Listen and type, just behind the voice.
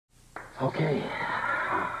Okay,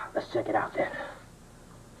 let's check it out then.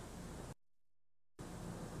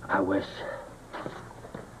 I wish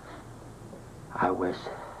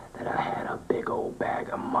that I had a big old bag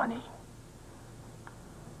of money.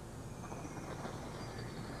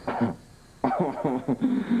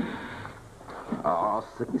 Oh,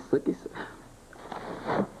 slicky.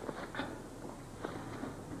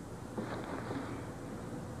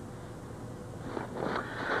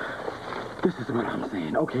 This is what I'm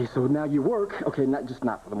saying. Okay, so now you work. Okay, not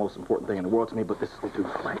for the most important thing in the world to me, but this will do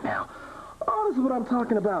right now. Oh, this is what I'm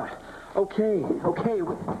talking about. Okay.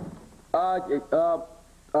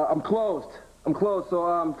 I'm closed.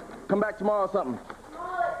 So, come back tomorrow or something.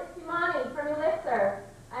 Well, it's Imani from Elixir.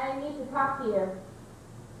 I need to talk to you.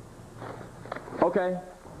 Okay.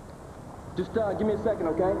 Just, give me a second,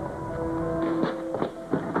 okay?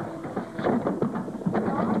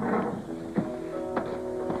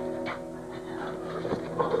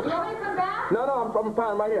 You want me to come back? No, I'm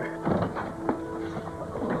fine. I'm right here.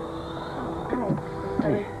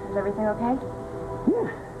 Hi. Is everything okay? Yeah,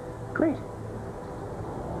 great.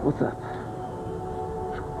 What's up?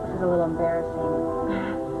 This is a little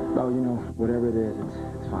embarrassing. Oh, you know, whatever it is,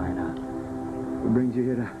 it's fine. What brings you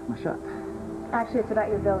here to my shop? Actually, it's about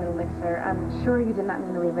your bill at Elixir. I'm sure you did not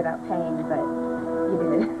mean to leave without paying, but you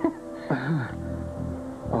did.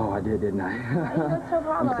 Oh, I did, didn't I? That's no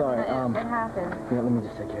problem. I'm sorry. It happened. Yeah, let me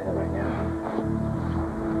just take care of that right now.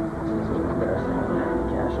 This is embarrassing.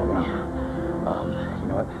 Cash on me. You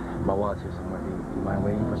know what? My wallet's here somewhere. Do you mind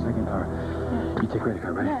waiting for a second? Or you take credit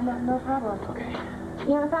card, right? Yeah, no problem. Okay.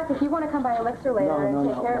 You know, in fact, if you want to come by Elixir later and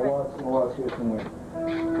take care of it. My wallet's here somewhere.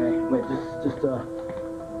 Okay, wait, just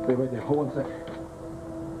wait right there. Hold 1 second.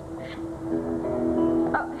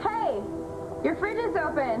 Oh, hey! Your fridge is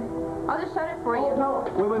open. I'll just shut it for you. No.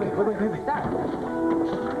 Wait. Stop.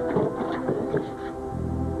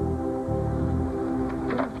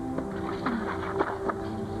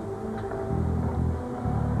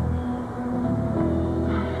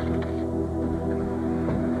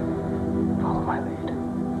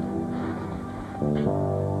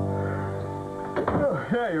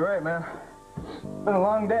 Yeah, you're right, man. It's been a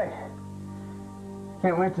long day.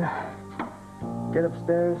 Can't wait to get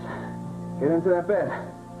upstairs, get into that bed.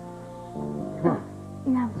 Come on.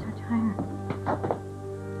 Yeah, I'm so tired.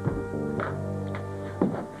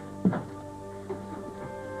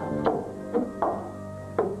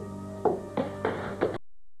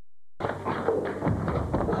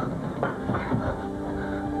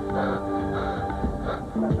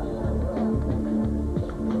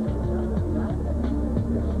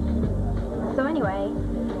 So anyway,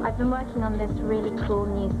 I've been working on this really cool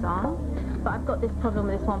new song, but I've got this problem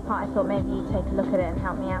with this one part. I thought maybe you'd take a look at it and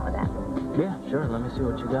help me out with it. Yeah, sure. Let me see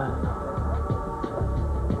what you got.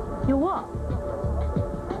 You what?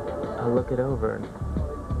 I'll look it over.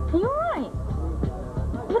 Are you alright?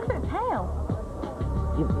 You look a bit pale.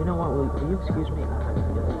 You know what? Will you excuse me?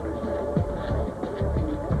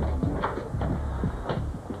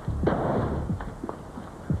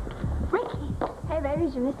 Ricky! Hey, baby,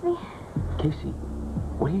 did you miss me? Casey,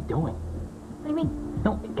 what are you doing? What do you mean?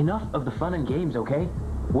 No, enough of the fun and games, okay?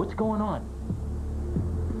 What's going on?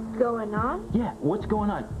 Going on? Yeah, what's going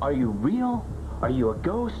on? Are you real? Are you a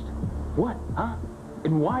ghost? What, huh?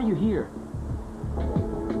 And why are you here?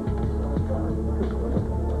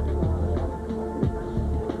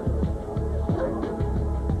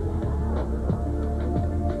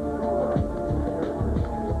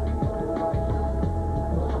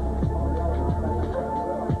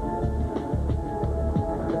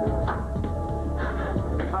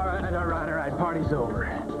 All right, party's over.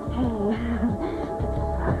 Hey.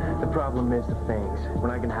 The problem is the things. We're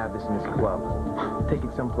not gonna have this in this club. Take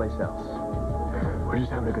it someplace else. We're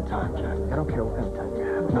just having a good time, Jack. I don't care what kind of time you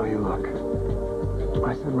have. No, you look.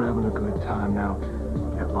 I said we're having a good time now.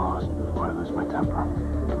 Get lost before I lose my temper.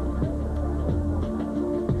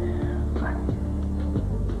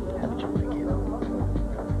 Have a drink, Caleb.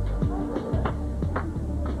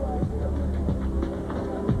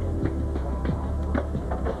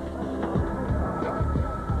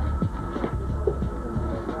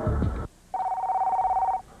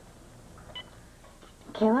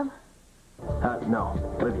 Caleb? No,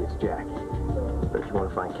 Olivia, it's Jack. But if you want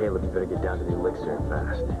to find Caleb, you better get down to the Elixir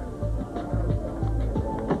fast.